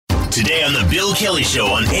Today on the Bill Kelly Show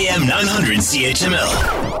on AM 900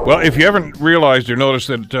 CHML. Well, if you haven't realized or noticed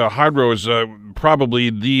that hydro is probably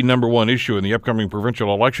the number one issue in the upcoming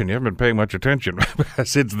provincial election, you haven't been paying much attention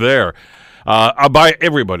because it's there. By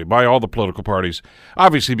everybody, by all the political parties,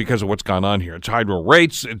 obviously because of what's gone on here. It's hydro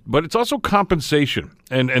rates, but it's also compensation.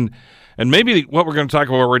 And maybe what we're going to talk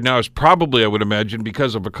about right now is probably, I would imagine,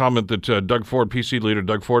 because of a comment that Doug Ford, PC leader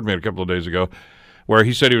Doug Ford, made a couple of days ago, where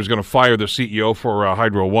he said he was going to fire the CEO for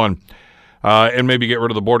Hydro One and maybe get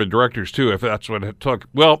rid of the board of directors, too, if that's what it took.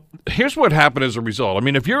 Well, here's what happened as a result. I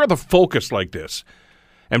mean, if you're the focus like this,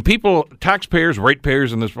 and people, taxpayers,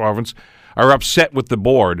 ratepayers in this province, are upset with the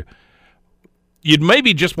board, you'd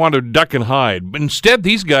maybe just want to duck and hide. But instead,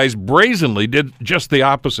 these guys brazenly did just the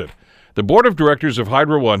opposite. The board of directors of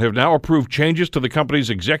Hydro One have now approved changes to the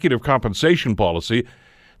company's executive compensation policy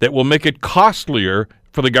that will make it costlier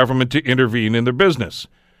for the government to intervene in their business.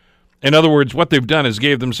 In other words, what they've done is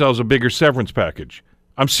gave themselves a bigger severance package.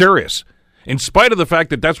 I'm serious. In spite of the fact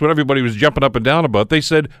that that's what everybody was jumping up and down about, they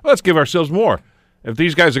said, let's give ourselves more. If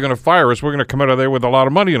these guys are going to fire us, we're going to come out of there with a lot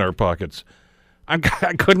of money in our pockets. I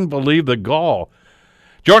couldn't believe the gall.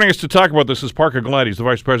 Joining us to talk about this is Parker Gallant. He's the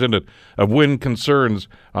Vice President of Wind Concerns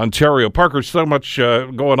Ontario. Parker, so much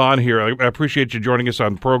going on here. I appreciate you joining us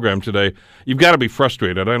on the program today. You've got to be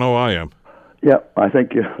frustrated. I know I am. Yeah, I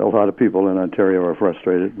think a lot of people in Ontario are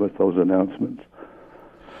frustrated with those announcements.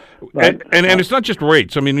 But, and it's not just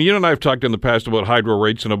rates. I mean, you and I have talked in the past about hydro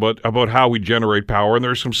rates and about how we generate power, and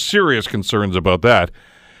there's some serious concerns about that.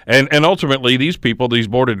 And ultimately, these people, these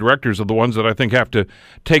board of directors, are the ones that I think have to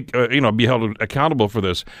take, be held accountable for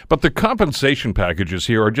this. But the compensation packages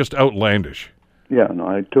here are just outlandish. Yeah, no,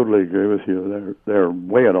 I totally agree with you. They're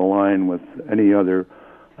way out of line with any other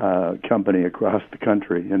company across the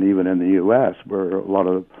country, and even in the U.S., where a lot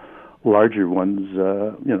of larger ones,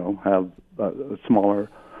 have smaller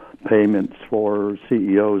payments for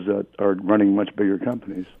CEOs that are running much bigger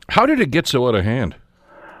companies. How did it get so out of hand?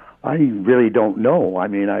 I really don't know. I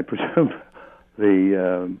mean, I presume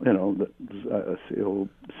the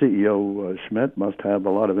CEO Schmidt must have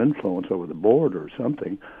a lot of influence over the board or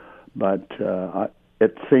something, but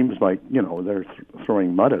it seems like they're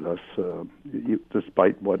throwing mud at us,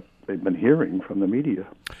 despite what they've been hearing from the media.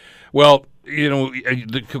 Well,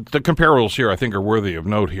 the comparables here I think are worthy of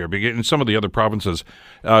note here. In some of the other provinces,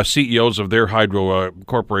 CEOs of their hydro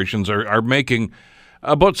corporations are making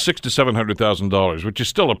about $600,000 to $700,000, which is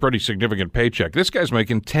still a pretty significant paycheck. This guy's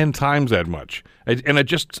making 10 times that much, and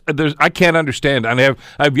I can't understand. And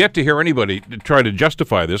I've yet to hear anybody try to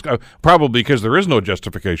justify this, probably because there is no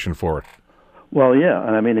justification for it. Well, yeah,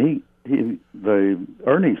 and I mean the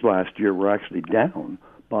earnings last year were actually down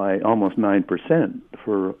by almost 9%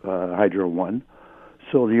 for Hydro One.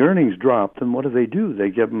 So the earnings dropped, and what do? They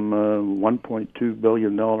give them $1.2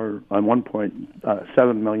 billion on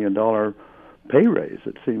 $1.7 million pay raise.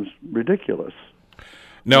 It seems ridiculous.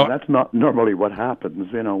 No, that's not normally what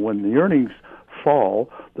happens. When the earnings fall,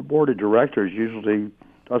 the board of directors usually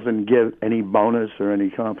doesn't give any bonus or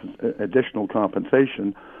any additional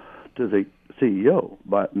compensation to the CEO.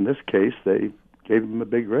 But in this case, they gave him a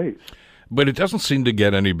big raise. But it doesn't seem to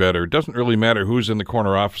get any better. It doesn't really matter who's in the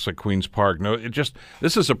corner office at Queen's Park. No,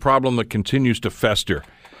 this is a problem that continues to fester.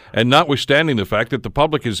 And notwithstanding the fact that the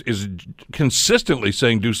public is consistently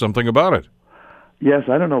saying do something about it. Yes,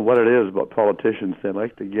 I don't know what it is about politicians. They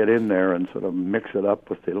like to get in there and sort of mix it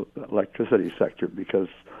up with the electricity sector because,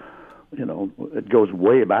 it goes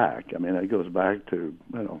way back. I mean, it goes back to,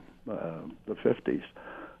 the 50s.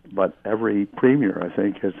 But every premier, I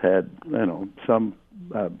think, has had, some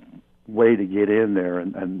way to get in there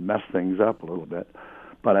and mess things up a little bit.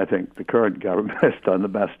 But I think the current government has done the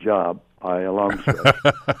best job by a long stretch.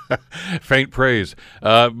 Faint praise.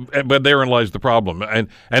 But therein lies the problem. And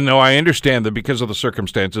no, I understand that because of the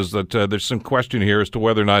circumstances that there's some question here as to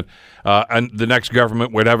whether or not the next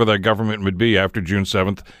government, whatever that government would be after June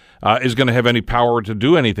 7th, is going to have any power to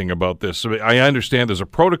do anything about this. I understand there's a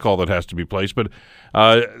protocol that has to be placed, but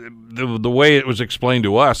the way it was explained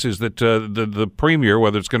to us is that the premier,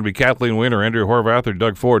 whether it's going to be Kathleen Wynne or Andrea Horwath or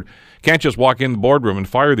Doug Ford, can't just walk in the boardroom and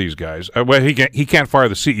fire these guys. Well, he can't fire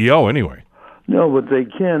the CEO anyway. No, but they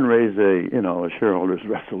can raise a shareholders'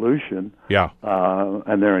 resolution. Yeah,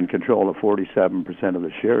 and they're in control of 47% of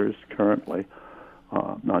the shares currently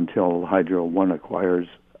until Hydro One acquires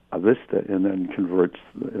Avista and then converts,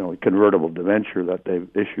 a convertible debenture that they've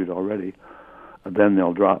issued already. And then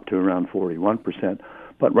they'll drop to around 41%.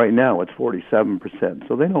 But right now it's 47%.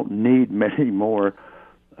 So they don't need many more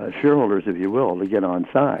shareholders, if you will, to get on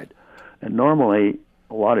side. And normally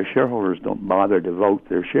a lot of shareholders don't bother to vote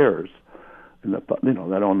their shares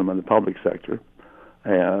that own them in the public sector.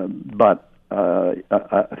 But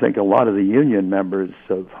I think a lot of the union members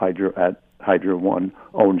of Hydro One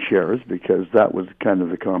own shares, because that was kind of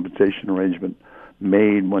the compensation arrangement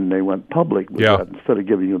made when they went public. That instead of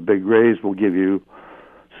giving you a big raise, we'll give you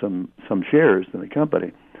some shares in the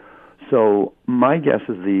company. So my guess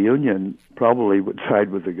is the union probably would side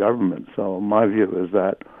with the government. So my view is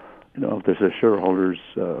that, if there's a shareholders,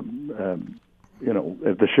 if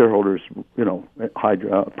the shareholders,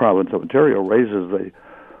 province of Ontario raises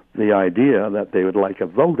the idea that they would like a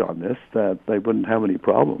vote on this, that they wouldn't have any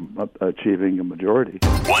problem achieving a majority.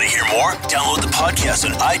 Want to hear more? Download the podcast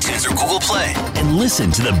on iTunes or Google Play and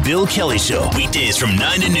listen to The Bill Kelly Show weekdays from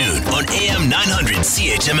 9 to noon on AM 900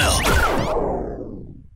 CHML.